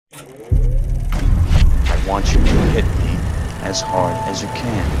I want you to hit me as hard as you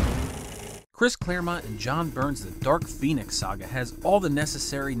can. Chris Claremont and John Byrne's The Dark Phoenix Saga has all the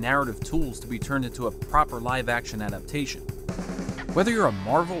necessary narrative tools to be turned into a proper live-action adaptation. Whether you're a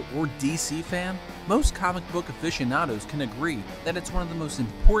Marvel or DC fan, most comic book aficionados can agree that it's one of the most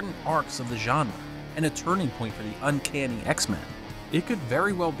important arcs of the genre, and a turning point for the uncanny X-Men. It could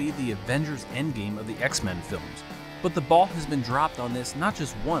very well be the Avengers Endgame of the X-Men films, but the ball has been dropped on this not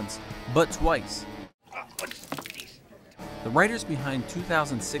just once, but twice. The writers behind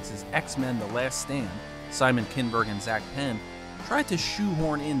 2006's X-Men The Last Stand, Simon Kinberg and Zach Penn, tried to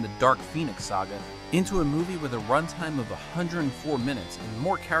shoehorn in the Dark Phoenix Saga into a movie with a runtime of 104 minutes and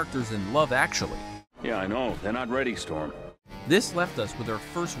more characters than Love Actually. Yeah, I know. They're not ready, Storm. This left us with our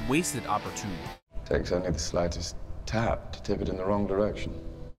first wasted opportunity. Takes only the slightest tap to tip it in the wrong direction.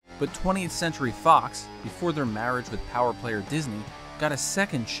 But 20th Century Fox, before their marriage with power player Disney, got a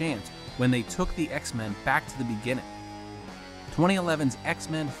second chance when they took the X-Men back to the beginning. 2011's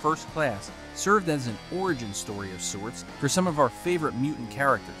X-Men First Class served as an origin story of sorts for some of our favorite mutant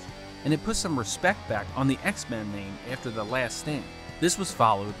characters, and it put some respect back on the X-Men name after The Last Stand. This was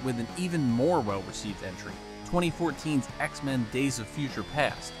followed with an even more well-received entry, 2014's X-Men Days of Future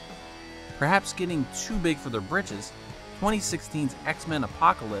Past. Perhaps getting too big for their britches, 2016's X-Men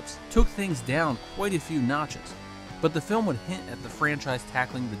Apocalypse took things down quite a few notches, but the film would hint at the franchise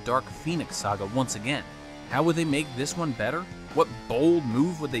tackling the Dark Phoenix Saga once again. How would they make this one better? What bold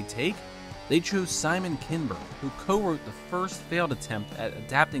move would they take? They chose Simon Kinberg, who co-wrote the first failed attempt at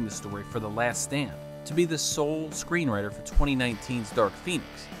adapting the story for The Last Stand, to be the sole screenwriter for 2019's Dark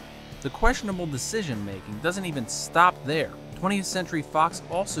Phoenix. The questionable decision-making doesn't even stop there. 20th Century Fox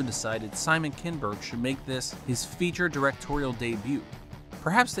also decided Simon Kinberg should make this his feature directorial debut.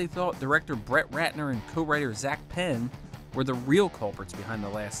 Perhaps they thought director Brett Ratner and co-writer Zach Penn were the real culprits behind The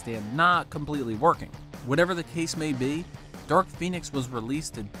Last Stand not completely working. Whatever the case may be, Dark Phoenix was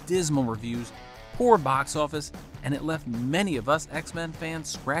released to dismal reviews, poor box office, and it left many of us X-Men fans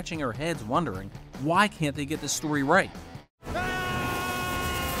scratching our heads wondering, why can't they get this story right?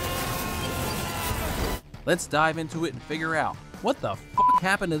 Let's dive into it and figure out, what the fuck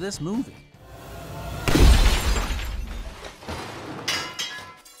happened to this movie?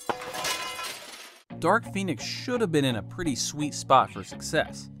 Dark Phoenix should have been in a pretty sweet spot for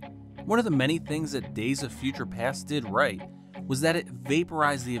success. One of the many things that Days of Future Past did right was that it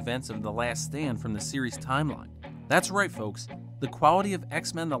vaporized the events of The Last Stand from the series timeline. That's right, folks. The quality of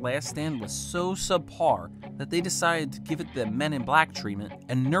X-Men The Last Stand was so subpar that they decided to give it the Men in Black treatment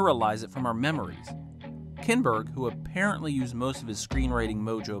and neuralize it from our memories. Kinberg, who apparently used most of his screenwriting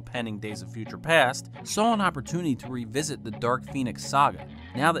mojo penning Days of Future Past, saw an opportunity to revisit the Dark Phoenix Saga,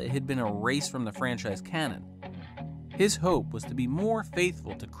 now that it had been erased from the franchise canon. His hope was to be more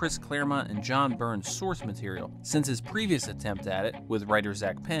faithful to Chris Claremont and John Byrne's source material, since his previous attempt at it, with writer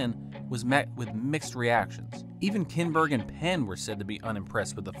Zach Penn, was met with mixed reactions. Even Kinberg and Penn were said to be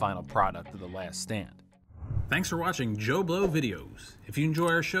unimpressed with the final product of The Last Stand. Thanks for watching JoBlo videos. If you enjoy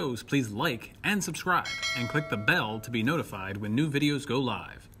our shows, please like and subscribe, and click the bell to be notified when new videos go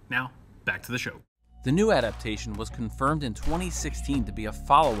live. Now, back to the show. The new adaptation was confirmed in 2016 to be a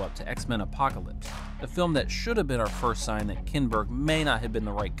follow-up to X-Men Apocalypse, a film that should have been our first sign that Kinberg may not have been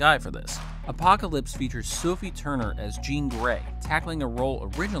the right guy for this. Apocalypse features Sophie Turner as Jean Grey, tackling a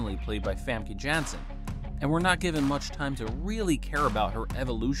role originally played by Famke Janssen, and we're not given much time to really care about her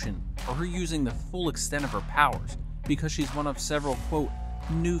evolution or her using the full extent of her powers, because she's one of several, quote,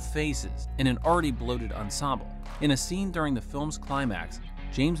 new faces in an already bloated ensemble. In a scene during the film's climax,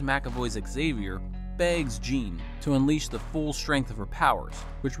 James McAvoy's Xavier begs Jean to unleash the full strength of her powers,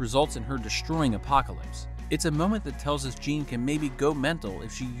 which results in her destroying Apocalypse. It's a moment that tells us Jean can maybe go mental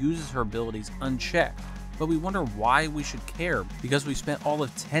if she uses her abilities unchecked, but we wonder why we should care because we spent all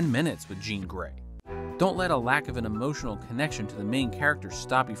of 10 minutes with Jean Grey. Don't let a lack of an emotional connection to the main character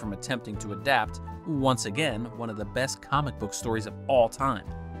stop you from attempting to adapt, once again, one of the best comic book stories of all time.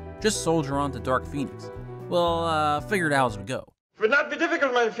 Just soldier on to Dark Phoenix. We'll figure it out as we go. It would not be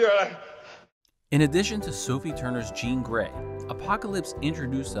difficult, mein Führer. In addition to Sophie Turner's Jean Grey, Apocalypse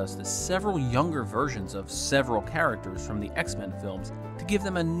introduced us to several younger versions of several characters from the X-Men films to give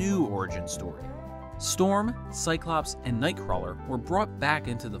them a new origin story. Storm, Cyclops, and Nightcrawler were brought back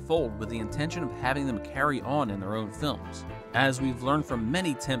into the fold with the intention of having them carry on in their own films. As we've learned from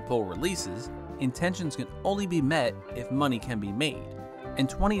many tentpole releases, intentions can only be met if money can be made, and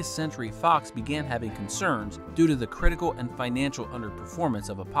 20th Century Fox began having concerns due to the critical and financial underperformance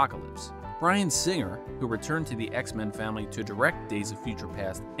of Apocalypse. Bryan Singer, who returned to the X-Men family to direct Days of Future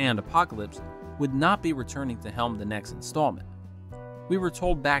Past and Apocalypse, would not be returning to helm the next installment. We were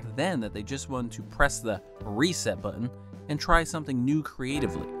told back then that they just wanted to press the reset button and try something new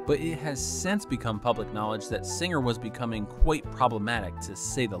creatively, but it has since become public knowledge that Singer was becoming quite problematic, to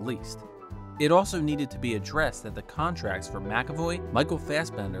say the least. It also needed to be addressed that the contracts for McAvoy, Michael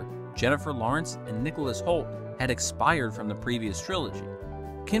Fassbender, Jennifer Lawrence, and Nicholas Hoult had expired from the previous trilogy.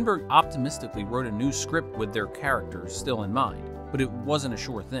 Kinberg optimistically wrote a new script with their characters still in mind, but it wasn't a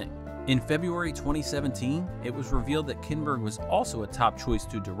sure thing. In February 2017, it was revealed that Kinberg was also a top choice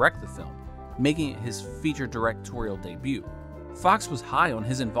to direct the film, making it his feature directorial debut. Fox was high on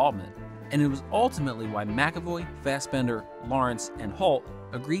his involvement, and it was ultimately why McAvoy, Fassbender, Lawrence, and Hoult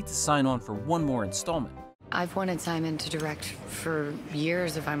agreed to sign on for one more installment. I've wanted Simon to direct for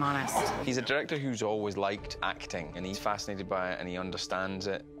years, if I'm honest. He's a director who's always liked acting, and he's fascinated by it, and he understands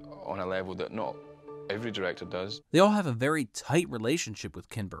it on a level that not every director does. They all have a very tight relationship with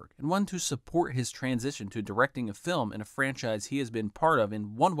Kinberg, and one to support his transition to directing a film in a franchise he has been part of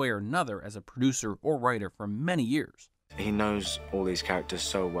in one way or another as a producer or writer for many years. He knows all these characters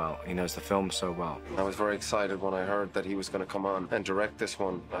so well. He knows the film so well. I was very excited when I heard that he was going to come on and direct this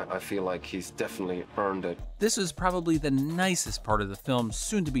one. I feel like he's definitely earned it. This is probably the nicest part of the film's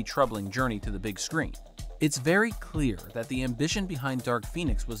soon-to-be troubling journey to the big screen. It's very clear that the ambition behind Dark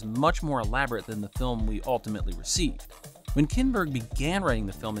Phoenix was much more elaborate than the film we ultimately received. When Kinberg began writing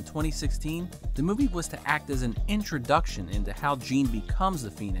the film in 2016, the movie was to act as an introduction into how Jean becomes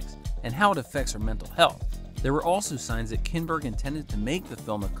the Phoenix and how it affects her mental health. There were also signs that Kinberg intended to make the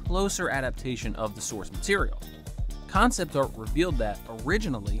film a closer adaptation of the source material. Concept art revealed that,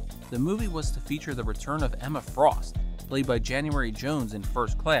 originally, the movie was to feature the return of Emma Frost, played by January Jones in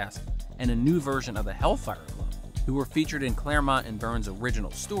First Class, and a new version of the Hellfire Club, who were featured in Claremont and Byrne's original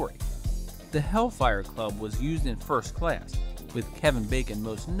story. The Hellfire Club was used in First Class, with Kevin Bacon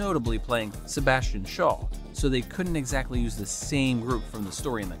most notably playing Sebastian Shaw, so they couldn't exactly use the same group from the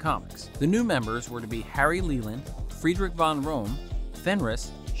story in the comics. The new members were to be Harry Leland, Friedrich von Rome,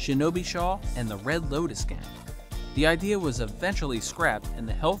 Fenris, Shinobi Shaw, and the Red Lotus Gang. The idea was eventually scrapped, and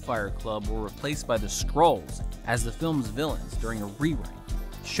the Hellfire Club were replaced by the Skrulls as the film's villains during a rewrite.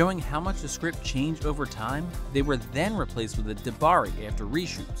 Showing how much the script changed over time, they were then replaced with the Debari after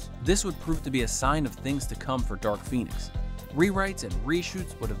reshoots. This would prove to be a sign of things to come for Dark Phoenix. Rewrites and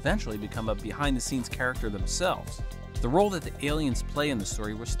reshoots would eventually become a behind-the-scenes character themselves. The role that the aliens play in the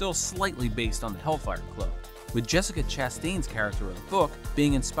story were still slightly based on the Hellfire Club, with Jessica Chastain's character in the book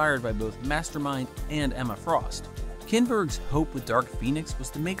being inspired by both Mastermind and Emma Frost. Kinberg's hope with Dark Phoenix was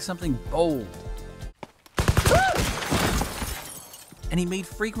to make something bold, and he made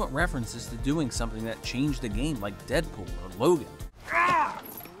frequent references to doing something that changed the game, like Deadpool or Logan.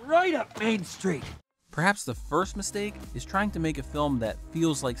 Right up Main Street. Perhaps the first mistake is trying to make a film that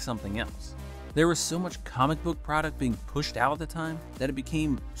feels like something else. There was so much comic book product being pushed out at the time that it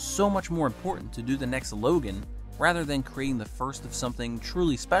became so much more important to do the next Logan rather than creating the first of something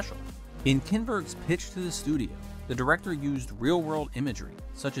truly special. In Kinberg's pitch to the studio, the director used real-world imagery,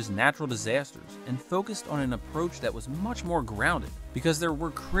 such as natural disasters, and focused on an approach that was much more grounded, because there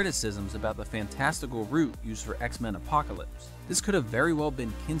were criticisms about the fantastical route used for X-Men Apocalypse. This could have very well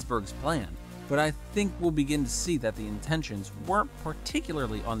been Kinberg's plan, but I think we'll begin to see that the intentions weren't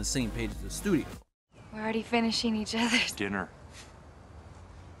particularly on the same page as the studio. We're already finishing each other's Dinner.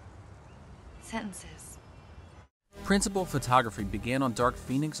 sentences. Principal photography began on Dark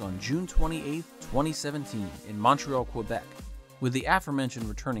Phoenix on June 28, 2017 in Montreal, Quebec, with the aforementioned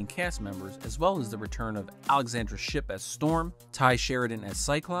returning cast members as well as the return of Alexandra Shipp as Storm, Ty Sheridan as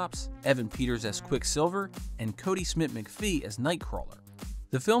Cyclops, Evan Peters as Quicksilver, and Cody Smith-McPhee as Nightcrawler.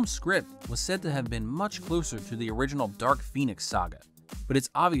 The film's script was said to have been much closer to the original Dark Phoenix Saga, but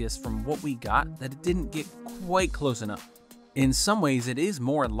it's obvious from what we got that it didn't get quite close enough. In some ways, it is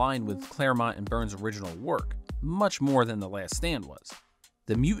more in line with Claremont and Byrne's original work, much more than The Last Stand was.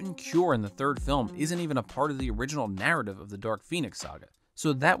 The mutant cure in the third film isn't even a part of the original narrative of the Dark Phoenix Saga,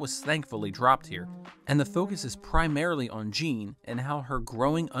 so that was thankfully dropped here, and the focus is primarily on Jean and how her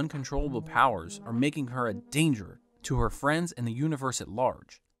growing uncontrollable powers are making her a danger to her friends and the universe at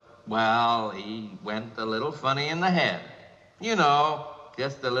large. Well, he went a little funny in the head. You know,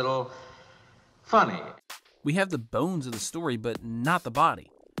 just a little funny. We have the bones of the story, but not the body.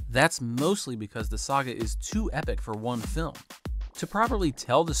 That's mostly because the saga is too epic for one film. To properly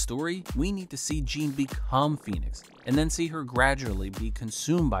tell the story, we need to see Jean become Phoenix, and then see her gradually be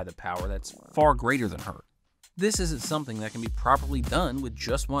consumed by the power that's far greater than her. This isn't something that can be properly done with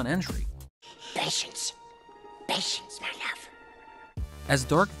just one entry. Patience. Patience, my love. As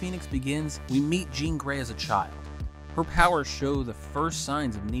Dark Phoenix begins, we meet Jean Grey as a child. Her powers show the first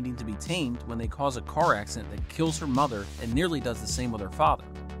signs of needing to be tamed when they cause a car accident that kills her mother and nearly does the same with her father.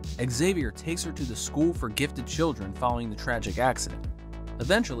 Xavier takes her to the school for gifted children following the tragic accident.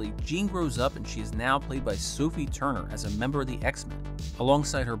 Eventually, Jean grows up and she is now played by Sophie Turner as a member of the X-Men,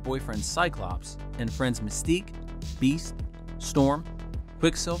 alongside her boyfriend Cyclops and friends Mystique, Beast, Storm,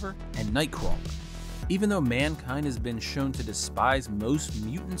 Quicksilver, and Nightcrawler. Even though mankind has been shown to despise most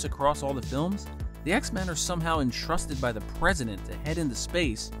mutants across all the films, the X-Men are somehow entrusted by the President to head into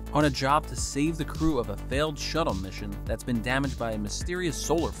space on a job to save the crew of a failed shuttle mission that's been damaged by a mysterious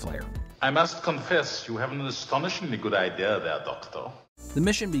solar flare. I must confess, you have an astonishingly good idea there, Doctor. The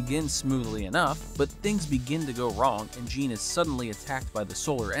mission begins smoothly enough, but things begin to go wrong and Jean is suddenly attacked by the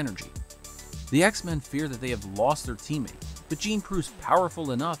solar energy. The X-Men fear that they have lost their teammate, but Jean proves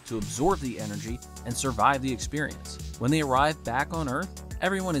powerful enough to absorb the energy and survive the experience. When they arrive back on Earth,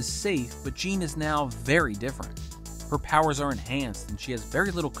 everyone is safe, but Jean is now very different. Her powers are enhanced and she has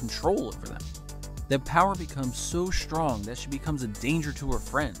very little control over them. That power becomes so strong that she becomes a danger to her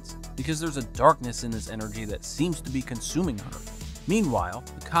friends, because there's a darkness in this energy that seems to be consuming her. Meanwhile,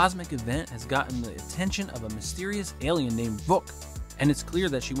 the cosmic event has gotten the attention of a mysterious alien named Vuk, and it's clear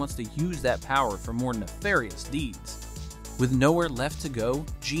that she wants to use that power for more nefarious deeds. With nowhere left to go,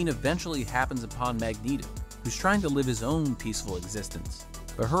 Jean eventually happens upon Magneto, who's trying to live his own peaceful existence.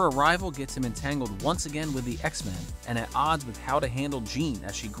 But her arrival gets him entangled once again with the X-Men and at odds with how to handle Jean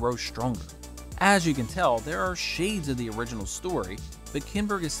as she grows stronger. As you can tell, there are shades of the original story, but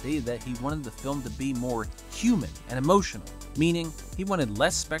Kinberg has stated that he wanted the film to be more human and emotional, meaning he wanted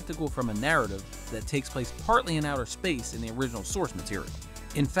less spectacle from a narrative that takes place partly in outer space in the original source material.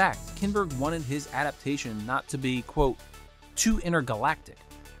 In fact, Kinberg wanted his adaptation not to be, quote, too intergalactic.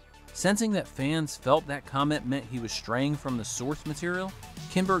 Sensing that fans felt that comment meant he was straying from the source material,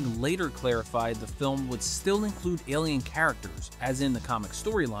 Kinberg later clarified the film would still include alien characters, as in the comic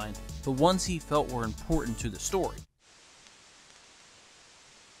storyline, but ones he felt were important to the story.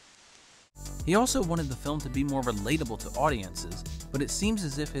 He also wanted the film to be more relatable to audiences, but it seems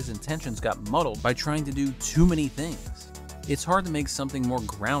as if his intentions got muddled by trying to do too many things. It's hard to make something more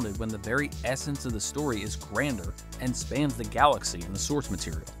grounded when the very essence of the story is grander and spans the galaxy in the source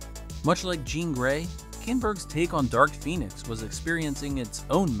material. Much like Jean Grey, Kinberg's take on Dark Phoenix was experiencing its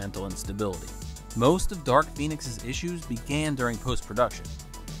own mental instability. Most of Dark Phoenix's issues began during post-production.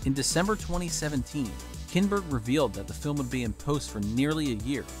 In December 2017, Kinberg revealed that the film would be in post for nearly a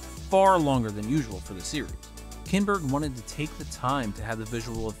year, far longer than usual for the series. Kinberg wanted to take the time to have the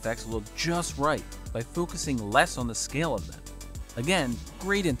visual effects look just right by focusing less on the scale of them. Again,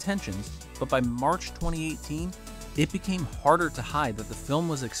 great intentions, but by March 2018, it became harder to hide that the film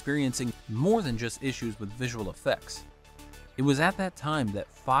was experiencing more than just issues with visual effects. It was at that time that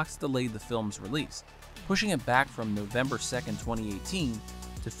Fox delayed the film's release, pushing it back from November 2, 2018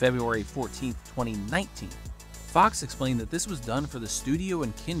 to February 14, 2019. Fox explained that this was done for the studio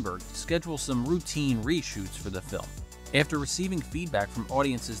and Kinberg to schedule some routine reshoots for the film, after receiving feedback from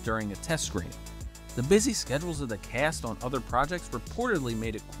audiences during a test screening. The busy schedules of the cast on other projects reportedly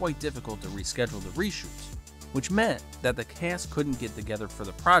made it quite difficult to reschedule the reshoots, which meant that the cast couldn't get together for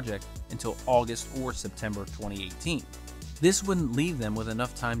the project until August or September 2018. This wouldn't leave them with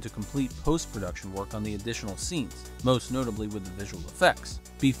enough time to complete post-production work on the additional scenes, most notably with the visual effects,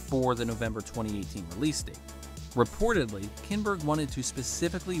 before the November 2018 release date. Reportedly, Kinberg wanted to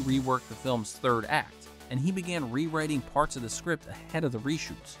specifically rework the film's third act, and he began rewriting parts of the script ahead of the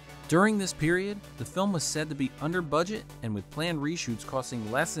reshoots. During this period, the film was said to be under budget and with planned reshoots costing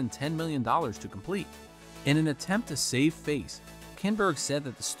less than $10 million to complete. In an attempt to save face, Kinberg said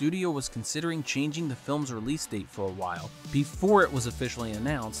that the studio was considering changing the film's release date for a while before it was officially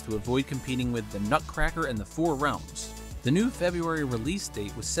announced to avoid competing with The Nutcracker and The Four Realms. The new February release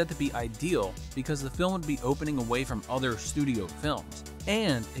date was said to be ideal because the film would be opening away from other studio films,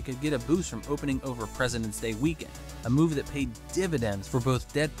 and it could get a boost from opening over President's Day weekend, a move that paid dividends for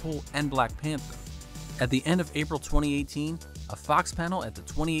both Deadpool and Black Panther. At the end of April 2018, a Fox panel at the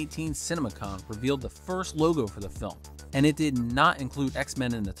 2018 CinemaCon revealed the first logo for the film, and it did not include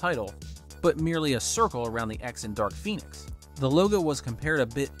X-Men in the title, but merely a circle around the X in Dark Phoenix. The logo was compared a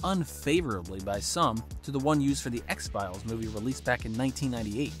bit unfavorably by some to the one used for the X-Files movie released back in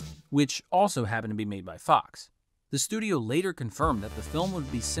 1998, which also happened to be made by Fox. The studio later confirmed that the film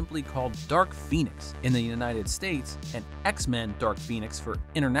would be simply called Dark Phoenix in the United States and X-Men Dark Phoenix for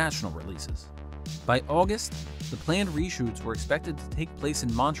international releases. By August, the planned reshoots were expected to take place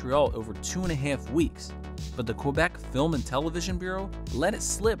in Montreal over 2.5 weeks, but the Quebec Film and Television Bureau let it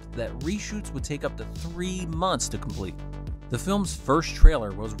slip that reshoots would take up to 3 months to complete. The film's first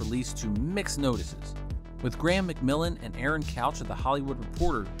trailer was released to mixed notices. with Graham McMillan and Aaron Couch of The Hollywood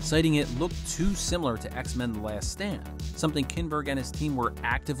Reporter citing it looked too similar to X-Men The Last Stand, something Kinberg and his team were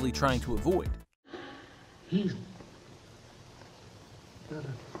actively trying to avoid.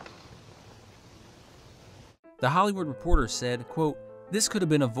 The Hollywood Reporter said, quote, "This could have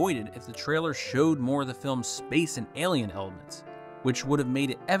been avoided if the trailer showed more of the film's space and alien elements, which would have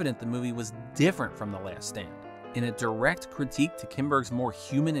made it evident the movie was different from The Last Stand." In a direct critique to Kinberg's more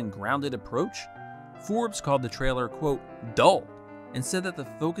human and grounded approach, Forbes called the trailer, quote, "dull," and said that the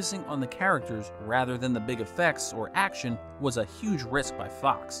focusing on the characters rather than the big effects or action was a huge risk by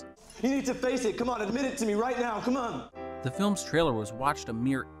Fox. You need to face it. Come on, admit it to me right now. Come on. The film's trailer was watched a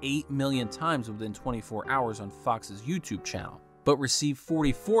mere 8 million times within 24 hours on Fox's YouTube channel, but received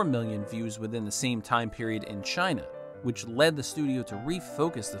 44 million views within the same time period in China, which led the studio to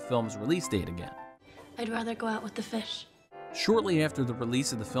refocus the film's release date again. I'd rather go out with the fish. Shortly after the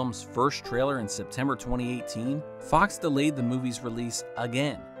release of the film's first trailer in September 2018, Fox delayed the movie's release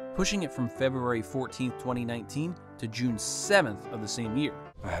again, pushing it from February 14, 2019 to June 7th of the same year.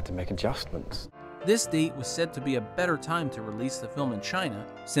 I had to make adjustments. This date was said to be a better time to release the film in China,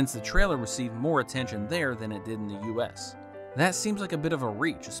 since the trailer received more attention there than it did in the US. That seems like a bit of a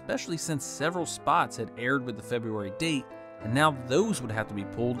reach, especially since several spots had aired with the February date, and now those would have to be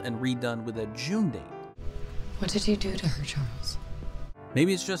pulled and redone with a June date. What did you do to her, Charles?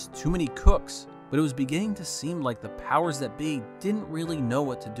 Maybe it's just too many cooks, but it was beginning to seem like the powers that be didn't really know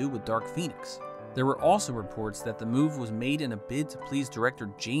what to do with Dark Phoenix. There were also reports that the move was made in a bid to please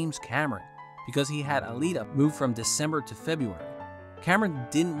director James Cameron, because he had Alita moved from December to February. Cameron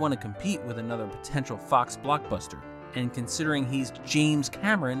didn't want to compete with another potential Fox blockbuster, and considering he's James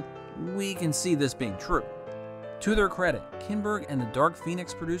Cameron, we can see this being true. To their credit, Kinberg and the Dark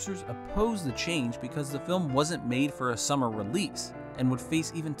Phoenix producers opposed the change because the film wasn't made for a summer release and would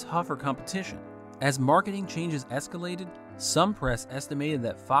face even tougher competition. As marketing changes escalated, some press estimated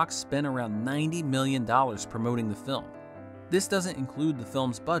that Fox spent around $90 million promoting the film. This doesn't include the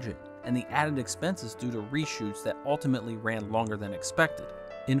film's budget and the added expenses due to reshoots that ultimately ran longer than expected.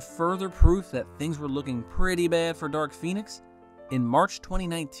 In further proof that things were looking pretty bad for Dark Phoenix, in March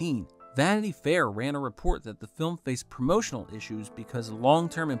 2019, Vanity Fair ran a report that the film faced promotional issues because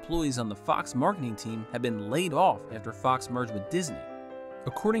long-term employees on the Fox marketing team had been laid off after Fox merged with Disney.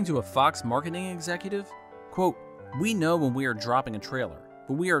 According to a Fox marketing executive, quote, "We know when we are dropping a trailer,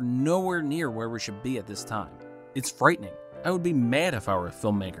 but we are nowhere near where we should be at this time. It's frightening. I would be mad if I were a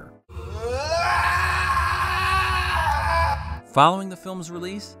filmmaker." Following the film's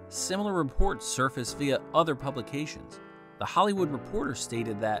release, similar reports surfaced via other publications. The Hollywood Reporter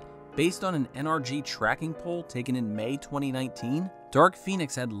stated that, based on an NRG tracking poll taken in May 2019, Dark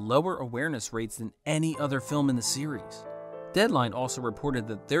Phoenix had lower awareness rates than any other film in the series. Deadline also reported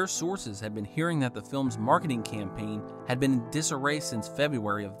that their sources had been hearing that the film's marketing campaign had been in disarray since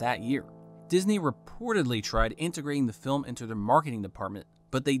February of that year. Disney reportedly tried integrating the film into their marketing department,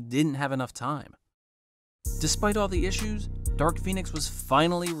 but they didn't have enough time. Despite all the issues, Dark Phoenix was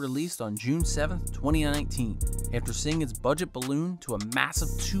finally released on June 7, 2019, after seeing its budget balloon to a massive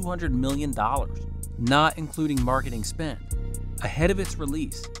 $200 million, not including marketing spend. Ahead of its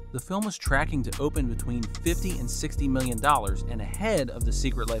release, the film was tracking to open between $50 and $60 million and ahead of The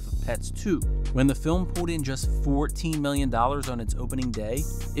Secret Life of Pets 2. When the film pulled in just $14 million on its opening day,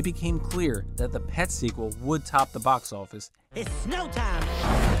 it became clear that the Pets sequel would top the box office. It's snow time!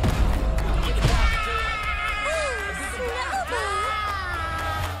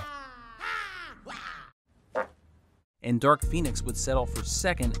 And Dark Phoenix would settle for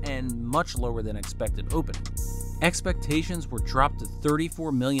second and much lower than expected opening. Expectations were dropped to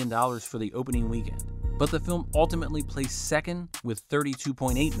 $34 million for the opening weekend, but the film ultimately placed second with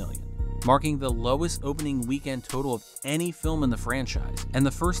 $32.8 million, marking the lowest opening weekend total of any film in the franchise, and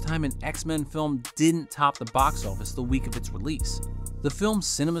the first time an X-Men film didn't top the box office the week of its release. The film's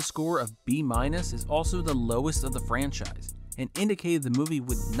cinema score of B- is also the lowest of the franchise, and indicated the movie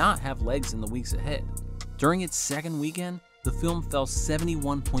would not have legs in the weeks ahead. During its second weekend, the film fell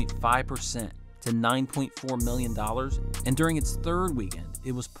 71.5% to $9.4 million, and during its third weekend,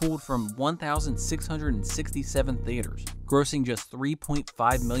 it was pulled from 1,667 theaters, grossing just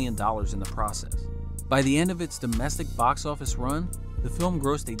 $3.5 million in the process. By the end of its domestic box office run, the film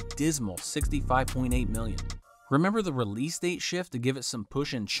grossed a dismal $65.8 million. Remember the release date shift to give it some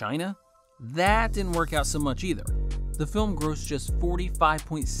push in China? That didn't work out so much either. The film grossed just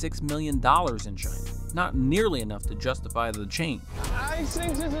 $45.6 million in China, not nearly enough to justify the change. I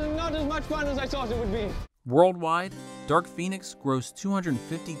think this is not as much fun as I thought it would be. Worldwide, Dark Phoenix grossed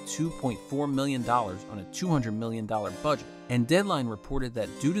 $252.4 million on a $200 million budget, and Deadline reported that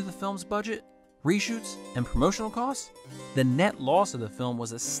due to the film's budget, Reshoots and promotional costs? The net loss of the film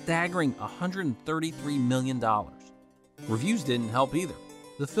was a staggering $133 million. Reviews didn't help either.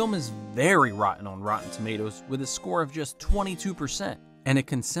 The film is very rotten on Rotten Tomatoes with a score of just 22% and a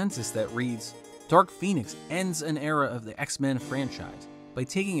consensus that reads, Dark Phoenix ends an era of the X-Men franchise by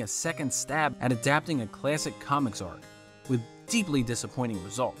taking a second stab at adapting a classic comics arc, with deeply disappointing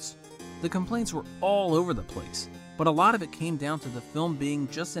results. The complaints were all over the place, but a lot of it came down to the film being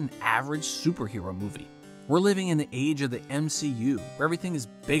just an average superhero movie. We're living in the age of the MCU, where everything is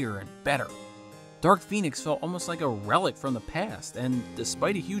bigger and better. Dark Phoenix felt almost like a relic from the past, and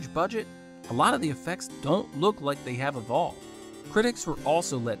despite a huge budget, a lot of the effects don't look like they have evolved. Critics were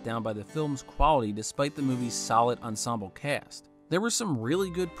also let down by the film's quality despite the movie's solid ensemble cast. There were some really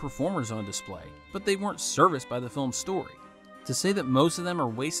good performers on display, but they weren't serviced by the film's story. To say that most of them are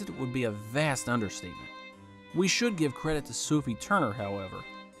wasted would be a vast understatement. We should give credit to Sophie Turner, however,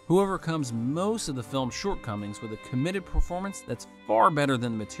 who overcomes most of the film's shortcomings with a committed performance that's far better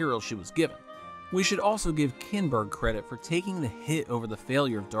than the material she was given. We should also give Kinberg credit for taking the hit over the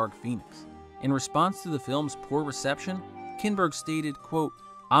failure of Dark Phoenix. In response to the film's poor reception, Kinberg stated, quote,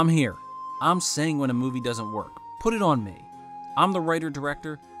 "I'm here. I'm saying when a movie doesn't work. Put it on me. I'm the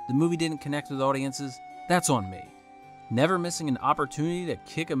writer-director. The movie didn't connect with audiences. That's on me." Never missing an opportunity to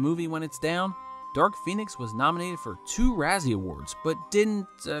kick a movie when it's down, Dark Phoenix was nominated for 2 Razzie Awards, but didn't,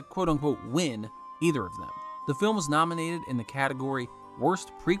 quote-unquote, win either of them. The film was nominated in the category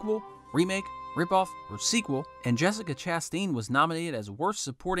Worst Prequel, Remake, Ripoff, or Sequel, and Jessica Chastain was nominated as Worst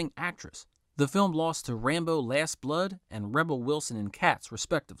Supporting Actress. The film lost to Rambo: Last Blood and Rebel Wilson in Cats,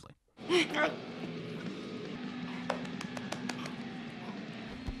 respectively.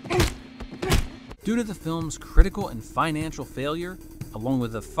 Due to the film's critical and financial failure, along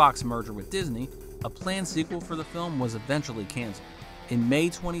with the Fox merger with Disney, a planned sequel for the film was eventually canceled. In May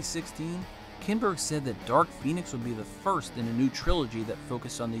 2016, Kinberg said that Dark Phoenix would be the first in a new trilogy that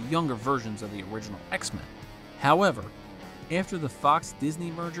focused on the younger versions of the original X-Men. However, after the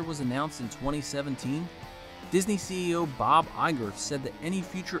Fox-Disney merger was announced in 2017, Disney CEO Bob Iger said that any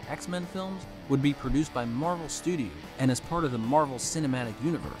future X-Men films would be produced by Marvel Studios and as part of the Marvel Cinematic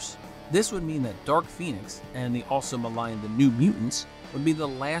Universe. This would mean that Dark Phoenix and the also maligned The New Mutants would be the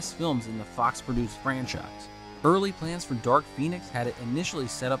last films in the Fox-produced franchise. Early plans for Dark Phoenix had it initially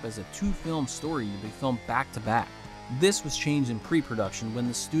set up as a 2-film story to be filmed back-to-back. This was changed in pre-production when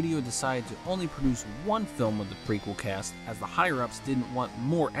the studio decided to only produce 1 film with the prequel cast, as the higher-ups didn't want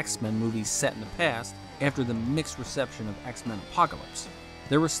more X-Men movies set in the past after the mixed reception of X-Men Apocalypse.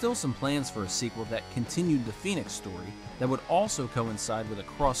 There were still some plans for a sequel that continued the Phoenix story that would also coincide with a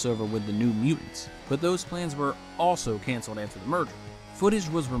crossover with the New Mutants, but those plans were also canceled after the merger. Footage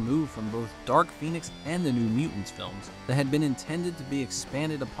was removed from both Dark Phoenix and the New Mutants films that had been intended to be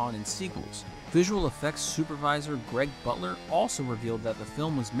expanded upon in sequels. Visual effects supervisor Greg Butler also revealed that the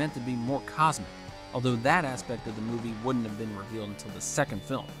film was meant to be more cosmic, although that aspect of the movie wouldn't have been revealed until the second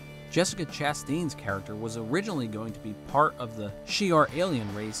film. Jessica Chastain's character was originally going to be part of the Shi'ar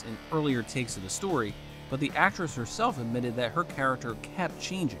alien race in earlier takes of the story, but the actress herself admitted that her character kept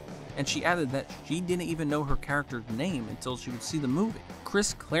changing, and she added that she didn't even know her character's name until she would see the movie.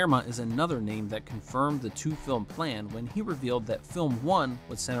 Chris Claremont is another name that confirmed the 2-film plan when he revealed that Film 1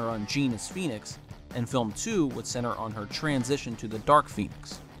 would center on Jean as Phoenix, and Film 2 would center on her transition to the Dark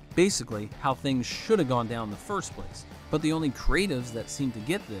Phoenix. Basically, how things should have gone down in the first place. But the only creatives that seem to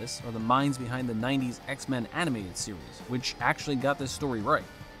get this are the minds behind the 90s X-Men animated series, which actually got this story right.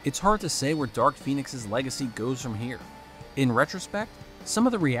 It's hard to say where Dark Phoenix's legacy goes from here. In retrospect, some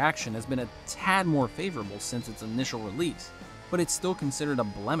of the reaction has been a tad more favorable since its initial release, but it's still considered a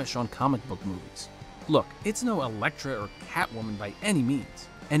blemish on comic book movies. Look, it's no Elektra or Catwoman by any means,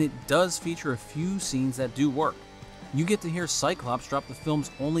 and it does feature a few scenes that do work. You get to hear Cyclops drop the film's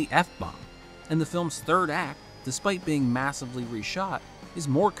only F-bomb, and the film's third act, despite being massively reshot, is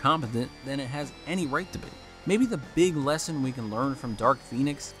more competent than it has any right to be. Maybe the big lesson we can learn from Dark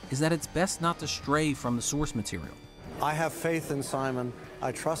Phoenix is that it's best not to stray from the source material. I have faith in Simon.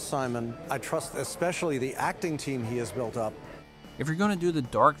 I trust Simon. I trust especially the acting team he has built up. If you're going to do the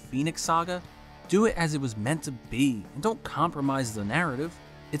Dark Phoenix Saga, do it as it was meant to be, and don't compromise the narrative.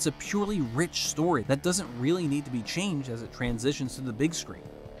 It's a purely rich story that doesn't really need to be changed as it transitions to the big screen.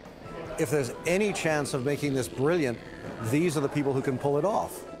 If there's any chance of making this brilliant, these are the people who can pull it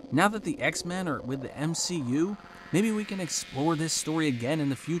off. Now that the X-Men are with the MCU, maybe we can explore this story again in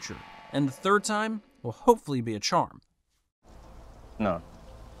the future, and the third time will hopefully be a charm. No.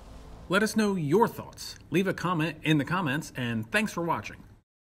 Let us know your thoughts. Leave a comment in the comments, and thanks for watching.